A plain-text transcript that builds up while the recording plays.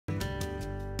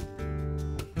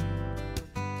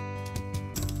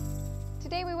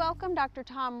Today we welcome Dr.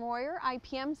 Tom Royer,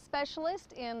 IPM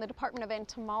specialist in the Department of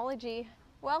Entomology.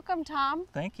 Welcome, Tom.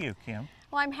 Thank you, Kim.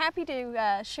 Well, I'm happy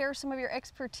to share some of your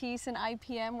expertise in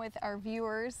IPM with our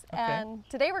viewers. Okay. And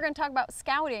today we're going to talk about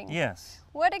scouting. Yes.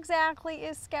 What exactly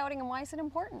is scouting and why is it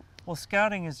important? Well,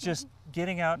 scouting is just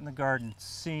getting out in the garden,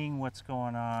 seeing what's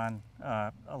going on.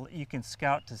 You can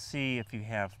scout to see if you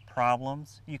have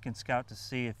problems. You can scout to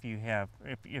see if you have,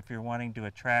 if you're wanting to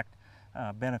attract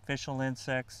beneficial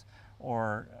insects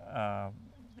or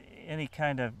any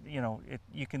kind of,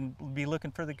 you can be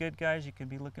looking for the good guys, you can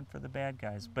be looking for the bad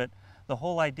guys. But the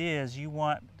whole idea is you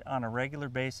want on a regular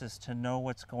basis to know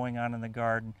what's going on in the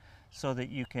garden so that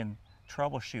you can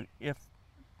troubleshoot. If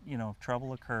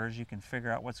trouble occurs, you can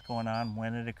figure out what's going on,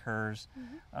 when it occurs.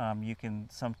 You can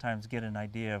sometimes get an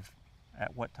idea of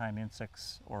at what time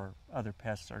insects or other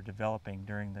pests are developing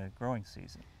during the growing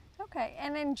season. Okay,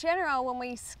 and in general, when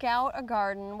we scout a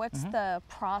garden, what's the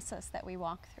process that we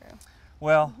walk through?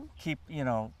 Well, keep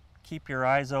your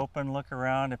eyes open, look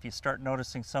around. If you start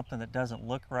noticing something that doesn't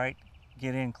look right,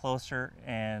 get in closer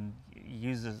and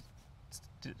use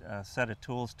a set of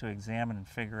tools to examine and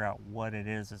figure out what it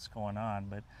is that's going on.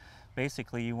 But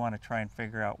basically you want to try and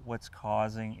figure out what's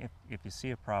causing, if you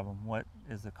see a problem, what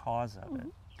is the cause of it.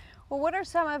 Well, what are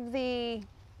some of the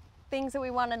things that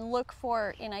we want to look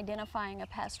for in identifying a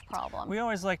pest problem? We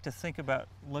always like to think about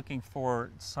looking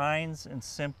for signs and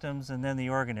symptoms and then the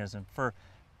organism. For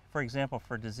example,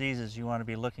 for diseases, you want to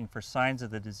be looking for signs of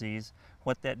the disease,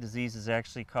 what that disease is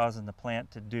actually causing the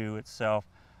plant to do itself,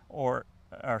 or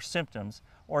symptoms,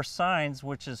 or signs,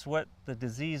 which is what the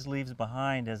disease leaves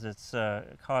behind as it's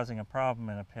causing a problem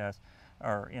in a pest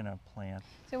or in a plant.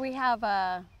 So we have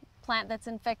a plant that's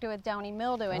infected with downy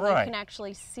mildew, and Right. you can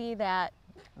actually see that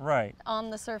Right. on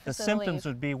the surface The of the symptoms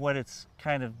leaf. would be what it's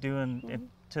kind of doing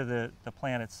to the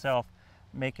plant itself,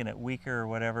 making it weaker or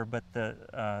whatever, but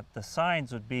the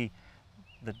signs would be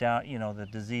the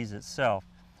disease itself.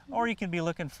 Or you can be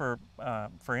looking for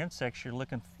insects. You're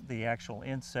looking for the actual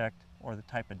insect or the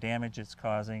type of damage it's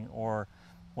causing or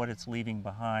what it's leaving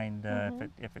behind,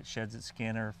 if it sheds its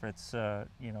skin or if it's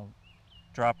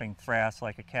dropping frass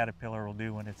like a caterpillar will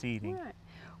do when it's eating. Right.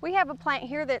 We have a plant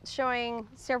here that's showing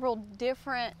several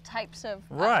different types of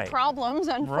Right. problems,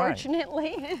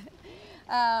 unfortunately.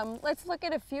 Let's look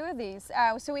at a few of these.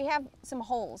 So we have some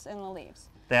holes in the leaves.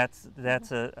 That's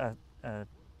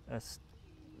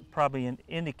probably an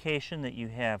indication that you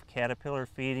have caterpillar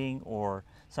feeding or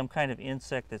some kind of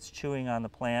insect that's chewing on the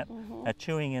plant, a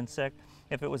chewing insect.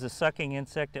 If it was a sucking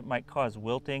insect, it might cause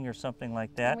wilting or something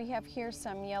like that. And we have here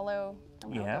some yellow.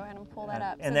 I'm going to go ahead and pull that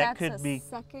up. And so that that's could be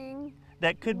sucking.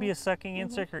 That could be a sucking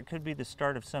insect, or it could be the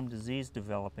start of some disease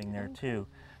developing there too.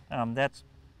 That's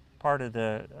part of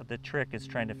the trick, is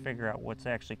trying to figure out what's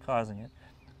actually causing it.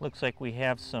 Looks like we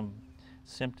have some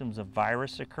symptoms of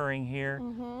virus occurring here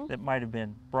that might have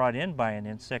been brought in by an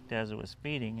insect as it was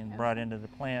feeding and brought into the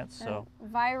plant. So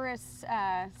virus,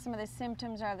 some of the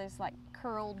symptoms are this like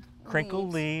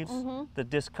crinkled leaves, the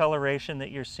discoloration that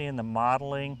you're seeing, the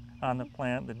mottling on the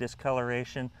plant, the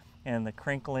discoloration, and the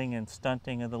crinkling and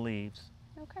stunting of the leaves.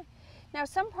 Okay. Now,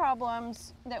 some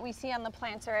problems that we see on the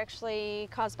plants are actually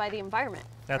caused by the environment.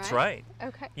 That's right.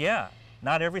 Okay. Yeah.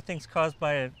 Not everything's caused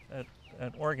by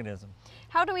an organism.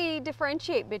 How do we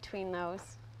differentiate between those?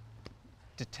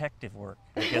 Detective work,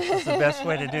 I guess, is the best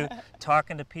way to do.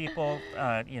 Talking to people,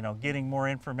 getting more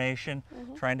information,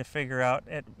 trying to figure out.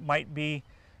 It might be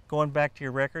going back to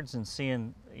your records and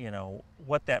seeing,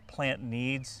 what that plant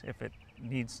needs. If it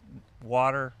needs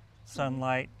water,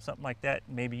 sunlight, something like that,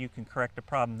 maybe you can correct a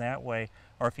problem that way.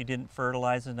 Or if you didn't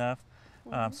fertilize enough.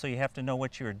 So you have to know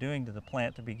what you are doing to the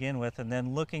plant to begin with, and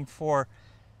then looking for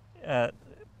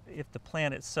if the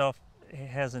plant itself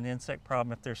has an insect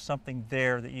problem, if there's something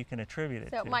there that you can attribute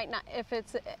it to. So it might not, if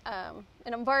it's an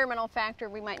environmental factor,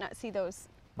 we might not see those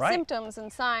Right. symptoms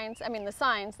and signs, the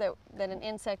signs that an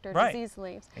insect or Right. disease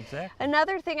leaves. Exactly.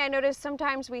 Another thing I noticed,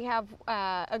 sometimes we have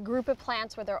a group of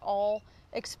plants where they're all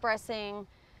expressing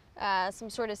some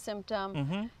sort of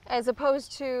symptom, as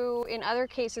opposed to in other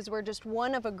cases where just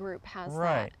one of a group has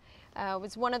Right. that.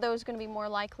 Was one of those going to be more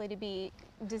likely to be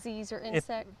disease or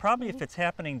insect? Probably if it's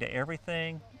happening to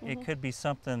everything, it could be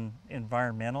something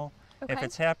environmental. Okay. If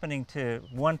it's happening to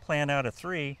one plant out of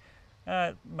three,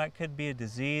 it could be a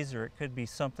disease, or it could be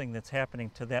something that's happening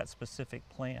to that specific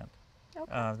plant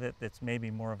that's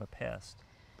maybe more of a pest.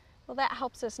 Well, that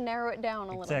helps us narrow it down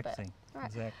a little bit. All right.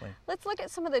 Exactly. Let's look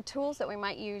at some of the tools that we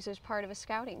might use as part of a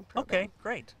scouting program. Okay,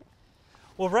 great.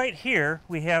 Well, right here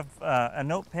we have a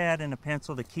notepad and a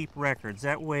pencil to keep records.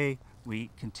 That way we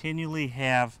continually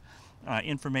have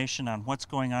information on what's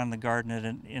going on in the garden at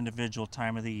an individual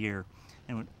time of the year.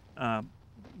 And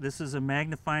this is a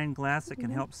magnifying glass that can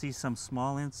help see some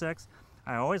small insects.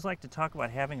 I always like to talk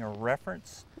about having a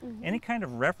reference. Any kind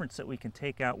of reference that we can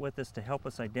take out with us to help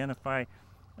us identify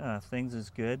things is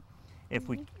good. If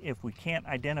we can't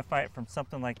identify it from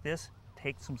something like this,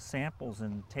 take some samples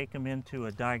and take them into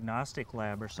a diagnostic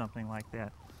lab or something like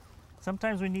that.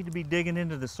 Sometimes we need to be digging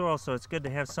into the soil, so it's good to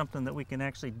have something that we can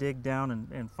actually dig down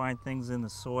and find things in the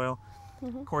soil.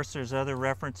 Of course, there's other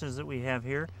references that we have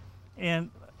here, and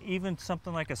even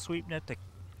something like a sweep net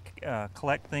to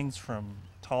collect things from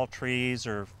tall trees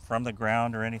or from the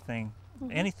ground or anything.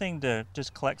 Anything to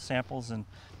just collect samples and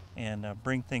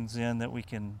bring things in that we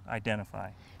can identify.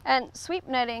 And sweep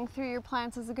netting through your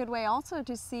plants is a good way also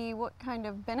to see what kind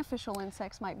of beneficial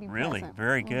insects might be Really, present.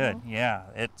 very good. Yeah,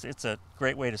 it's a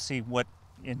great way to see what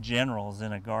in general is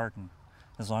in a garden,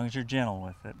 as long as you're gentle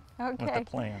with it, with the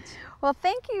plants. Well,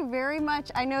 thank you very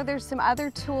much. I know there's some other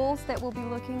tools that we'll be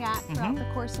looking at throughout the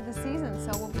course of the season,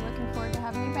 so we'll be looking forward to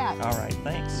having you back. All right,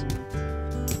 thanks.